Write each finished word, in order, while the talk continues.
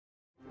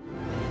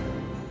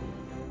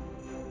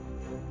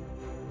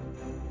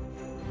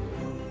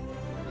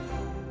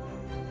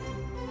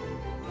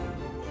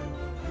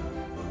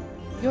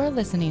You're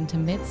listening to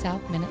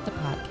Mid-South Minute, the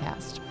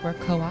podcast, where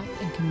co-op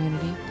and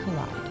community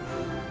collide.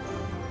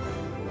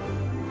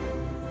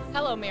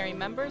 Hello, Merry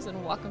members,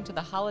 and welcome to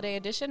the holiday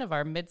edition of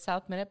our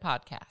Mid-South Minute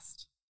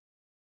podcast.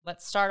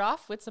 Let's start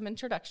off with some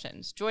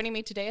introductions. Joining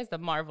me today is the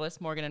marvelous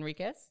Morgan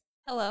Enriquez.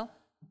 Hello.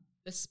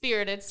 The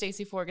spirited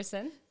Stacey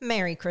Forgeson.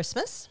 Merry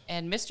Christmas.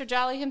 And Mr.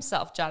 Jolly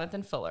himself,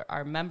 Jonathan Fuller,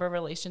 our Member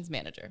Relations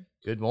Manager.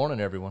 Good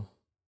morning, everyone.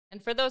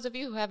 And for those of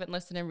you who haven't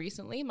listened in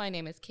recently, my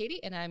name is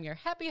Katie, and I'm your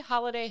happy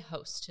holiday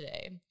host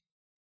today.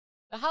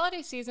 The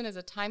holiday season is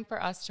a time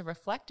for us to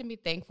reflect and be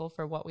thankful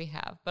for what we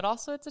have, but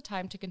also it's a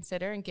time to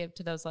consider and give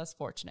to those less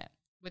fortunate.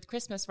 With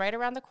Christmas right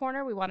around the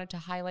corner, we wanted to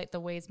highlight the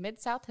ways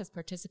Mid-South has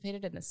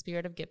participated in the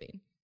spirit of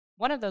giving.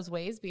 One of those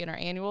ways being our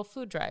annual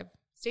food drive.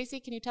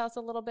 Stacey, can you tell us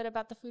a little bit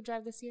about the food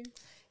drive this year?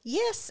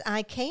 Yes,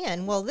 I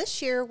can. Well,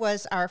 this year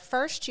was our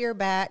first year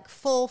back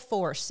full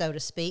force, so to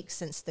speak,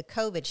 since the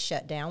COVID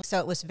shutdown. So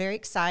it was very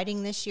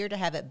exciting this year to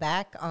have it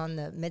back on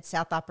the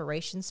Mid-South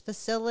Operations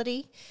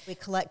Facility. We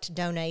collect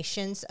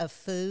donations of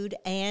food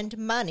and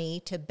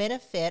money to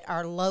benefit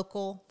our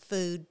local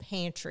food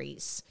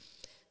pantries.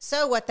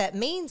 So what that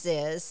means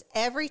is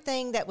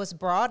everything that was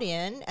brought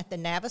in at the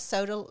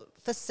Navasota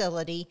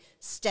facility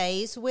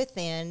stays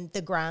within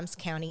the Grimes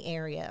County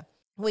area.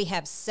 We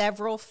have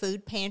several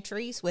food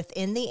pantries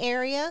within the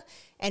area,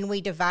 and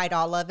we divide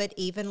all of it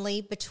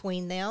evenly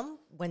between them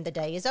when the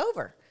day is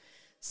over.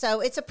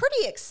 So it's a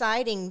pretty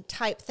exciting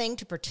type thing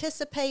to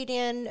participate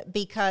in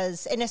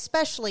because, and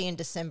especially in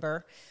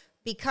December,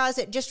 because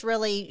it just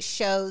really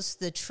shows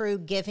the true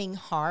giving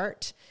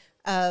heart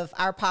of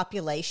our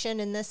population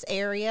in this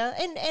area,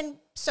 and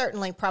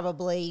certainly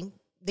probably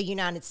the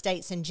United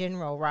States in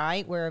general,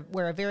 right?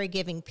 We're a very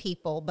giving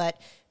people, but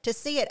to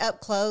see it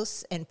up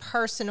close and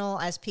personal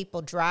as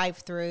people drive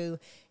through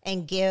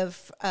and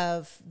give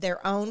of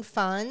their own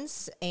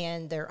funds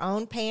and their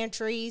own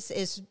pantries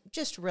is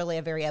just really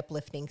a very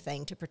uplifting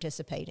thing to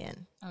participate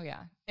in. Oh,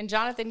 yeah. And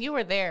Jonathan, you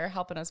were there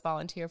helping us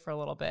volunteer for a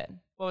little bit.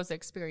 What was the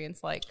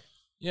experience like?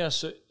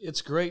 Yes,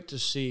 it's great to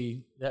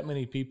see that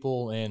many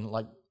people, and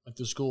like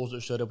the schools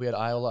that showed up. We had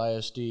Iowa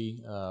ISD,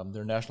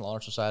 their National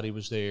Honor Society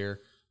was there.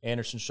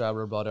 Anderson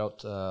Schreiber brought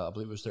out, I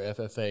believe it was their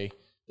FFA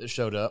that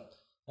showed up.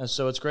 And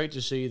so it's great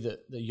to see the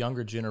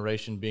younger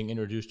generation being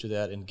introduced to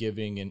that and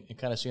giving and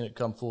kind of seeing it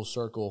come full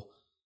circle.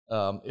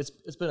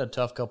 It's been a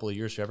tough couple of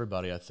years for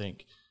everybody, I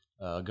think,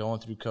 going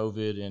through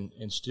COVID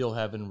and still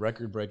having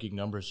record-breaking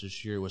numbers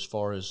this year as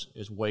far as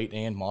weight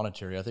and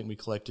monetary. I think we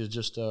collected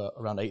just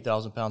around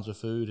 8,000 pounds of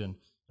food and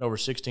over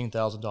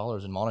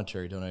 $16,000 in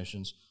monetary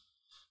donations.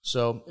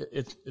 So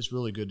it's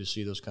really good to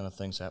see those kind of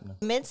things happening.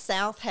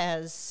 Mid-South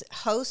has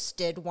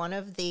hosted one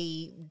of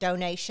the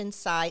donation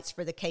sites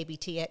for the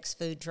KBTX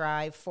food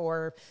drive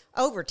for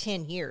over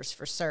 10 years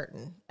for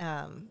certain.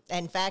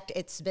 In fact,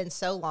 it's been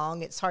so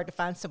long, it's hard to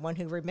find someone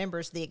who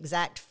remembers the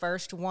exact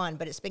first one,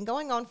 but it's been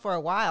going on for a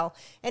while.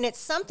 And it's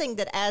something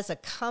that as a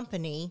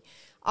company,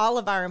 all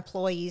of our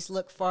employees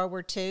look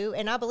forward to,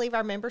 and I believe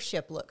our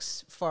membership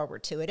looks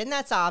forward to it. And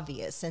that's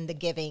obvious in the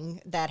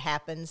giving that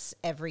happens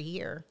every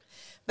year.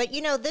 But,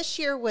 you know, this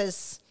year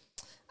was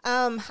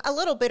a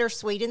little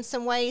bittersweet in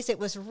some ways. It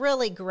was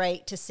really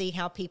great to see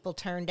how people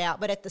turned out.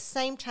 But at the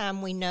same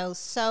time, we know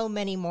so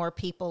many more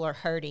people are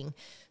hurting.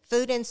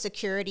 Food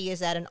insecurity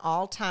is at an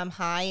all-time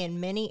high in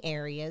many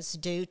areas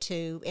due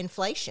to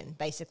inflation,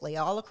 basically,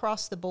 all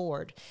across the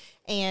board.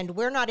 And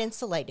we're not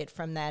insulated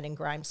from that in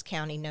Grimes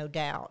County, no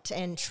doubt.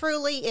 And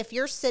truly, if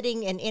you're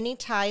sitting in any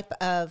type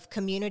of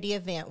community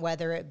event,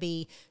 whether it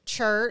be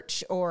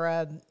church or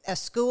a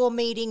school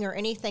meeting or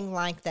anything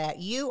like that,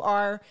 you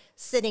are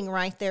sitting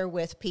right there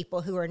with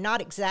people who are not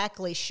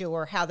exactly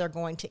sure how they're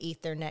going to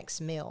eat their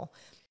next meal.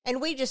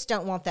 And we just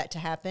don't want that to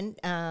happen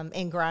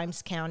in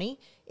Grimes County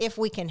if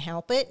we can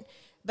help it.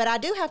 But I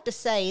do have to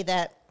say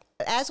that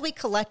as we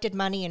collected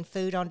money and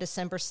food on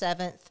December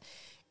 7th,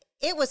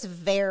 it was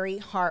very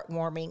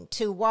heartwarming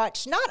to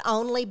watch not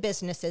only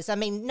businesses, I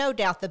mean, no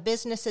doubt the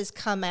businesses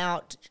come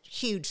out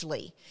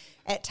hugely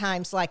at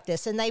times like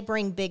this, and they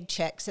bring big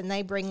checks and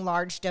they bring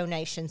large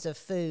donations of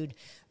food.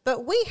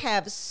 But we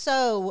have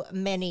so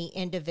many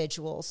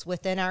individuals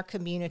within our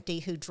community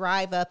who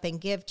drive up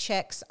and give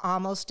checks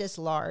almost as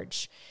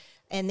large.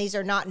 And these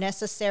are not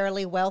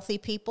necessarily wealthy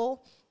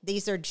people.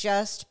 These are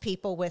just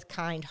people with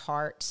kind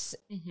hearts.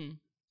 Mm-hmm.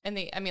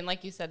 And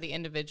like you said, the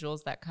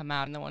individuals that come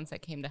out and the ones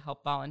that came to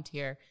help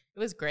volunteer, it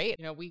was great.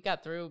 You know, we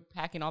got through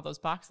packing all those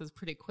boxes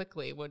pretty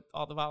quickly with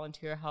all the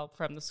volunteer help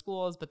from the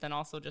schools, but then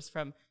also just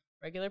from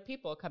regular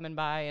people coming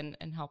by and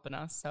helping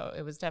us. So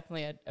it was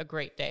definitely a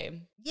great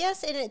day.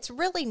 Yes, and it's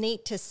really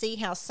neat to see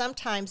how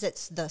sometimes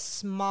it's the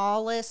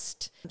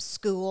smallest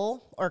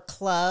school or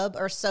club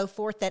or so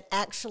forth that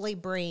actually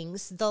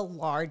brings the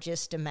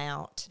largest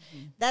amount.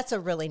 Mm-hmm. That's a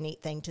really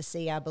neat thing to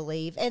see, I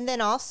believe. And then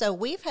also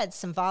we've had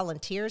some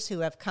volunteers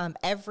who have come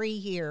every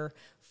year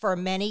for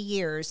many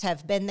years,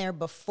 have been there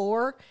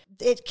before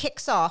it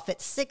kicks off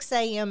at 6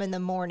 a.m. in the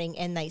morning,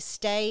 and they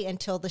stay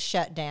until the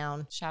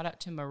shutdown. Shout out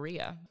to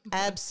Maria.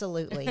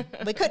 Absolutely.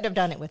 We couldn't have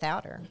done it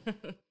without her.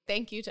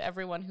 thank you to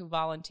everyone who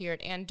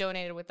volunteered and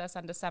donated with us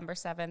on December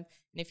 7th. And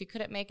if you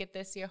couldn't make it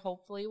this year,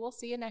 hopefully we'll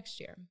see you next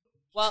year.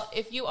 Well,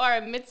 if you are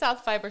a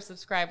Mid-South Fiber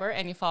subscriber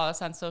and you follow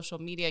us on social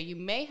media, you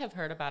may have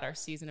heard about our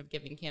Season of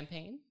Giving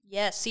campaign.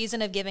 Yes,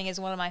 Season of Giving is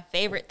one of my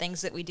favorite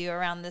things that we do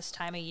around this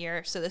time of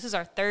year. So this is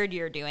our third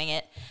year doing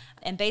it.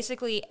 And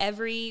basically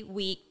every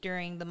week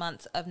during the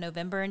months of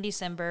November and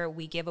December,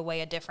 we give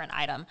away a different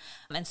item.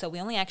 And so we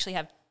only actually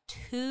have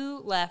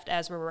 2 left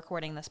as we're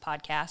recording this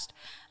podcast.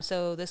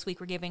 So this week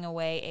we're giving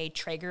away a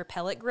Traeger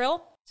pellet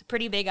grill. It's a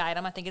pretty big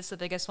item. I think it's the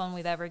biggest one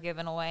we've ever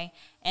given away.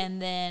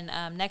 And then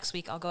next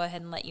week, I'll go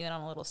ahead and let you in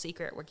on a little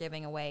secret. We're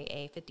giving away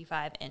a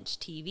 55-inch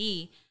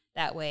TV.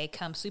 That way,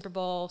 come Super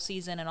Bowl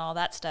season and all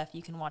that stuff,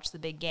 you can watch the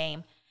big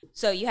game.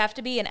 So you have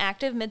to be an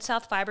active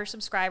Mid-South Fiber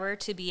subscriber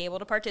to be able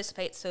to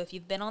participate. So if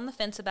you've been on the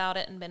fence about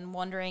it and been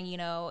wondering,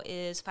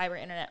 is fiber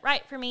internet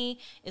right for me?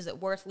 Is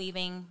it worth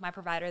leaving my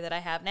provider that I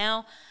have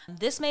now?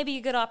 This may be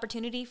a good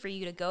opportunity for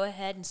you to go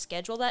ahead and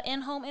schedule that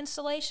in-home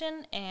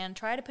installation and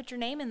try to put your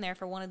name in there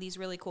for one of these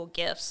really cool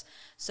gifts.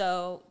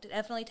 So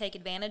definitely take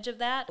advantage of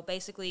that.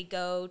 Basically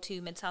go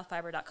to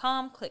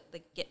midsouthfiber.com, click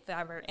the Get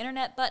Fiber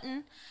Internet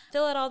button,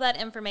 fill out all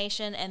that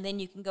information, and then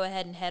you can go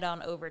ahead and head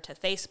on over to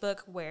Facebook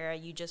where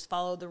you just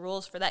follow the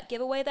rules for that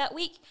giveaway that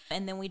week,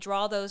 and then we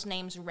draw those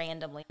names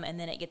randomly, and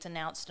then it gets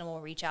announced, and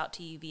we'll reach out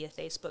to you via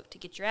Facebook to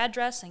get your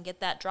address and get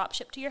that drop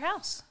shipped to your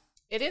house.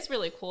 It is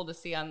really cool to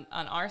see on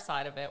our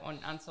side of it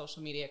on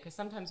social media, because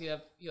sometimes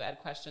you add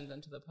questions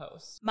into the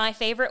post. My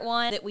favorite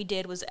one that we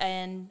did was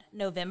in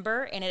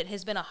November, and it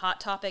has been a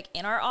hot topic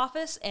in our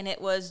office, and it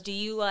was, do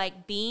you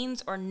like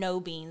beans or no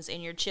beans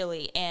in your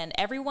chili? And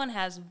everyone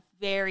has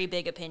very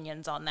big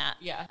opinions on that.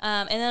 Yeah.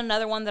 And then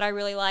another one that I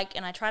really like,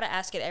 and I try to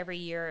ask it every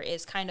year,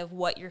 is kind of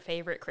what your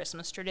favorite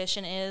Christmas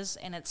tradition is.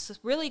 And it's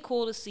really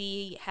cool to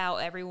see how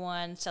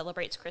everyone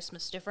celebrates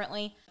Christmas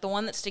differently. The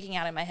one that's sticking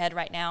out in my head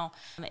right now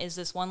is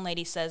this one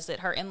lady says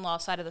that her in-law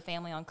side of the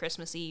family on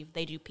Christmas Eve,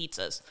 they do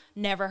pizzas.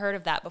 Never heard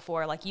of that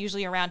before. Like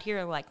usually around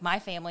here, like my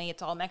family,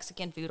 it's all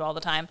Mexican food all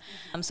the time.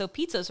 So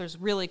pizzas was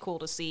really cool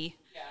to see.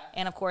 Yeah.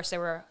 And of course, there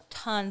were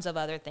tons of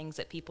other things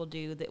that people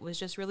do that was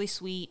just really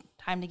sweet.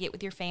 Time to get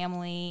with your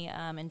family,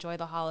 enjoy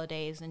the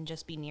holidays, and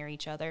just be near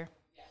each other.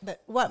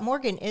 But what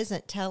Morgan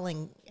isn't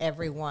telling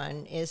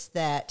everyone is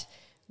that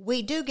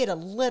we do get a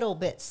little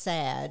bit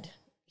sad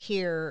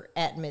here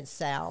at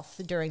Mid-South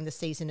during the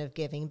Season of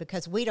Giving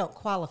because we don't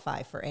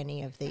qualify for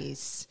any of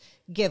these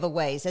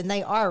giveaways, and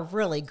they are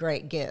really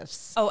great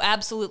gifts. Oh,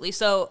 absolutely.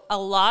 So a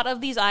lot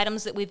of these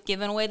items that we've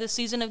given away this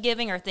Season of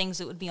Giving are things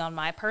that would be on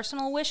my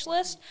personal wish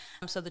list.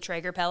 So the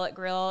Traeger pellet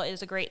grill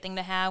is a great thing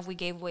to have. We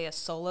gave away a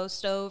Solo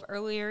stove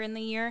earlier in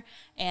the year,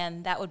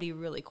 and that would be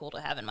really cool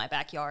to have in my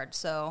backyard.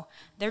 So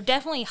they're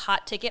definitely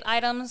hot ticket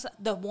items.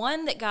 The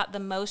one that got the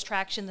most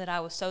traction that I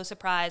was so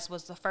surprised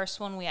was the first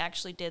one we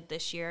actually did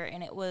this year,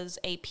 and it was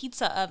a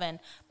pizza oven.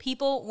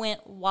 People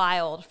went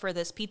wild for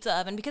this pizza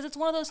oven because it's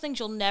one of those things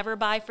you'll never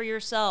buy for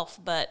yourself,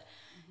 but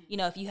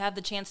if you have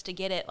the chance to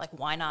get it, like,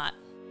 why not?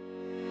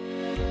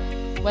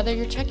 Whether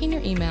you're checking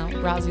your email,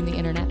 browsing the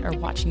internet, or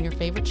watching your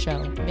favorite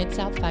show,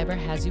 Mid-South Fiber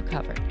has you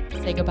covered.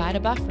 Say goodbye to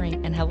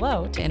buffering and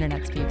hello to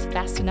internet speeds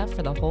fast enough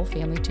for the whole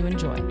family to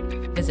enjoy.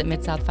 Visit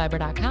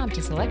midsouthfiber.com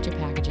to select your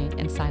packaging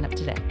and sign up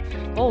today.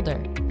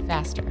 Bolder,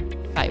 faster,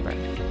 fiber.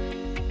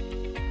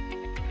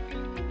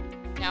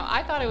 Now,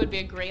 I thought it would be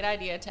a great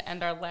idea to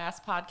end our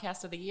last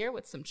podcast of the year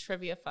with some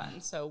trivia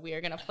fun. So we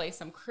are going to play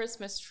some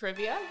Christmas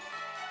trivia.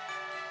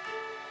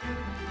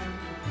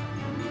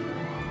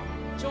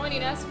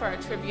 Joining us for our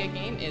trivia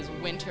game is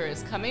Winter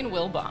is Coming,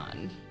 Will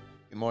Bond.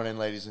 Good morning,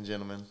 ladies and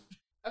gentlemen.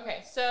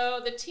 Okay,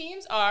 so the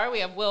teams we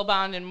have Will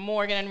Bond and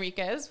Morgan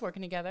Enriquez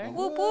working together.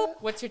 Whoop, whoop.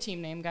 What's your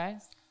team name,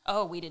 guys?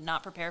 Oh, we did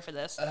not prepare for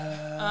this.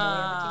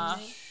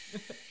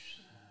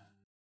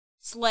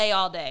 Slay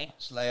all day.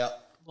 Slay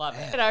up. Love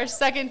it. And our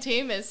second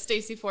team is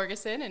Stacy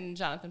Ferguson and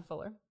Jonathan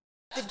Fuller.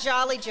 The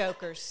Jolly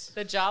Jokers.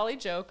 The Jolly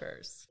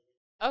Jokers.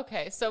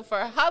 Okay, so for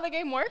how the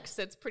game works,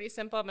 it's pretty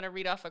simple. I'm going to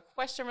read off a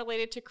question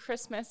related to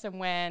Christmas, and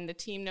when the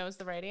team knows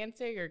the right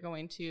answer, you're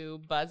going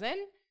to buzz in,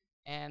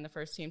 and the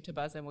first team to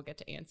buzz in will get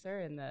to answer,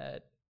 and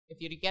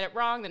if you get it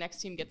wrong, the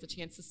next team gets a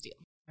chance to steal.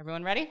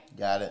 Everyone ready?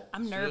 Got it.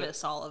 I'm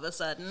nervous all of a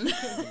sudden.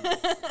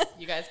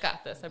 You guys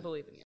got this. I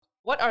believe in you.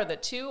 What are the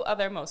 2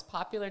 other most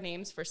popular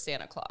names for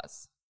Santa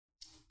Claus?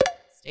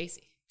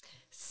 Stacy.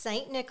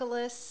 St.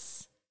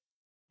 Nicholas,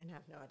 and I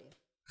have no idea.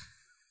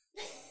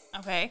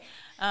 Okay,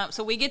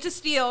 so we get to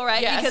steal,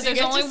 right? Yes, because you there's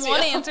get only to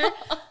one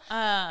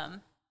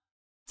answer.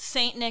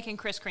 Saint Nick and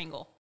Kris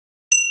Kringle.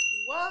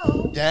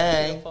 Whoa.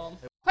 Dang. Beautiful.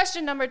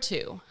 Question number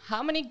 2.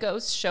 How many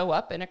ghosts show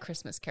up in A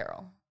Christmas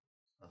Carol?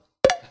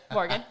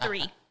 Morgan?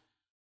 3.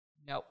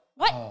 Nope.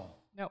 What?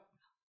 Nope.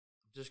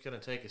 Just gonna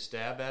take a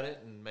stab at it,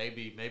 and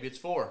maybe it's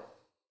 4.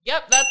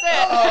 Yep, that's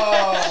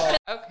it.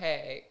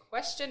 Okay,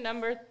 question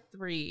number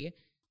 3.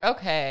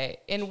 Okay,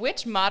 in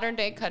which modern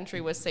day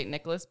country was St.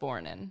 Nicholas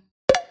born in?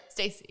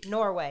 Stacy.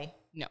 Norway.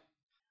 No.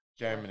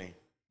 Germany.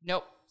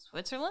 Nope.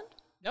 Switzerland?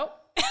 Nope.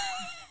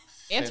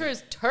 Answer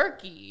is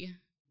Turkey.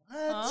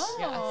 What?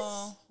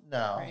 Oh.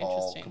 No, Very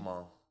interesting. come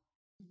on.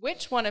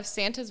 Which one of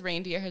Santa's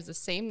reindeer has the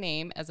same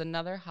name as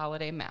another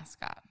holiday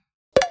mascot?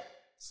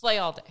 Sleigh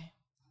all day.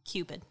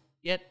 Cupid.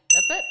 Yep,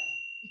 that's it.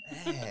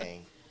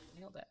 Dang.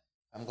 Nailed it.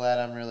 I'm glad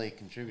I'm really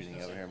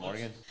contributing over here,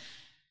 Morgan.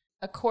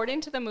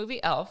 According to the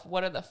movie Elf,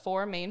 what are the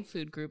 4 main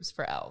food groups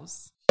for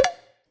elves?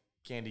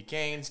 Candy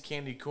canes,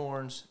 candy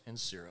corns, and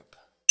syrup.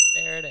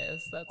 There it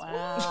is. That's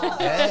Wow.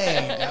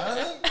 Dang,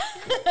 Jonathan.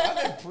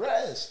 I'm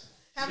impressed.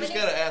 How You just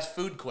many, got to ask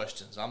food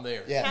questions. I'm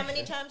there. Yeah. how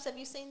many times have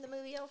you seen the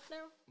movie Elf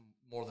now?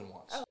 More than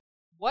once.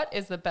 What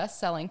is the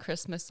best-selling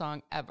Christmas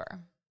song ever?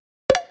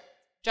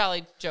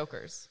 Jolly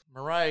Jokers.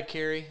 Mariah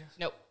Carey.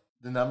 Nope.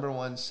 The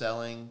 #1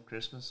 selling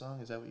Christmas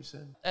song, is that what you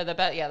said?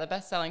 The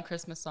best-selling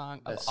Christmas song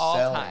of Best all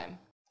selling. time.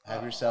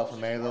 Have yourself a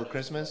Merry Little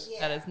Christmas?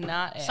 That is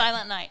not it.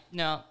 Silent Night.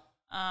 No.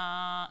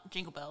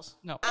 Jingle Bells.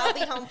 No. I'll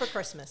be home for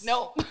Christmas.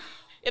 Nope.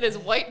 It is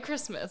White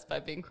Christmas by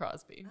Bing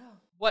Crosby.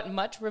 What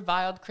much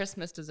reviled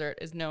Christmas dessert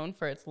is known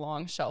for its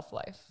long shelf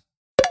life?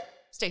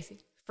 Stacy.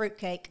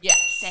 Fruitcake.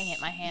 Yes. Dang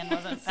it, my hand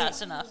wasn't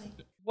fast enough.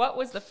 What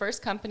was the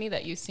first company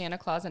that used Santa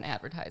Claus in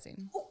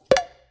advertising?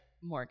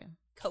 Morgan.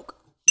 Coke.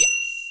 Yes.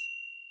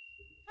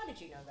 How did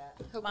you know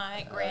that?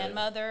 My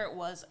grandmother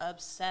was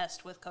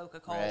obsessed with Red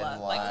Coca-Cola.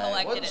 and Like white.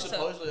 collected Wasn't it. So,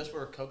 supposedly that's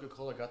where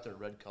Coca-Cola got their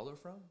red color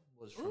from?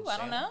 Was from ooh, I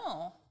don't Santa?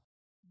 know.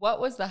 What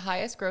was the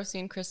highest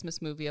grossing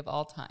Christmas movie of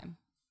all time?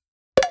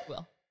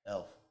 Will.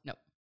 Elf. No.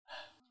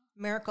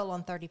 Miracle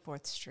on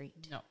 34th Street.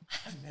 No.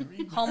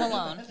 Home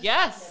Alone.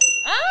 Yes.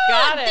 Ah,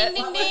 Got it.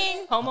 Ding, ding,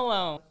 ding. Home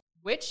Alone.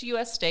 Which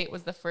U.S. state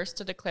was the first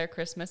to declare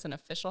Christmas an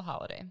official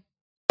holiday?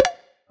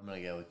 I'm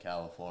going to go with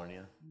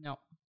California. No.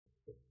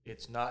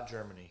 It's not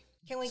Germany.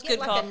 Can we It's get good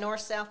like call. a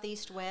north, south,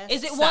 east, west?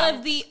 Is it South. one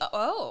of the...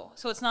 Oh,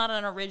 so it's not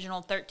an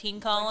original 13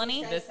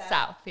 colony? It is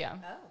South, yeah.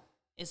 Oh.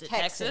 Is it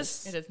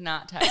Texas. Texas? It is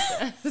not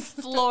Texas.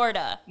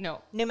 Florida.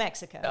 No. New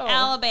Mexico. Oh.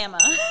 Alabama.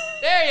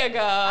 There you go.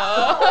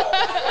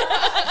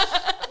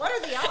 What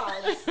are the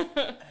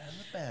odds?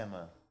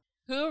 Alabama.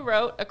 Who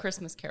wrote A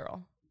Christmas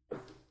Carol?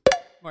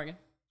 Morgan.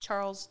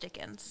 Charles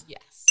Dickens.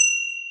 Yes.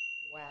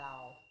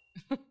 Wow.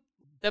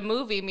 The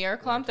movie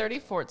Miracle on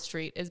 34th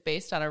Street is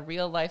based on a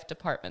real-life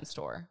department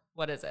store.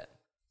 What is it?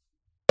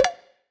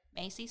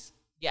 Macy's.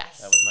 Yes.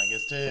 That was my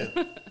guess,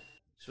 too.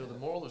 So the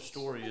moral of the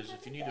story is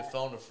if you need to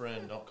phone a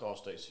friend, don't call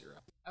Stacy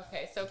around.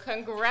 Okay, so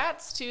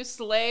congrats to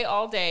Slay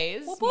All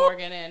Days, Whoop, whoop.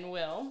 Morgan and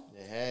Will.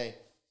 Yeah, hey.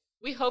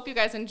 We hope you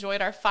guys enjoyed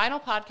our final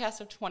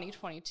podcast of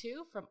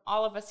 2022. From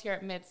all of us here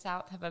at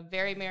Mid-South, have a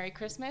very Merry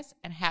Christmas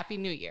and Happy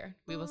New Year.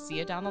 We will see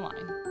you down the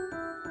line.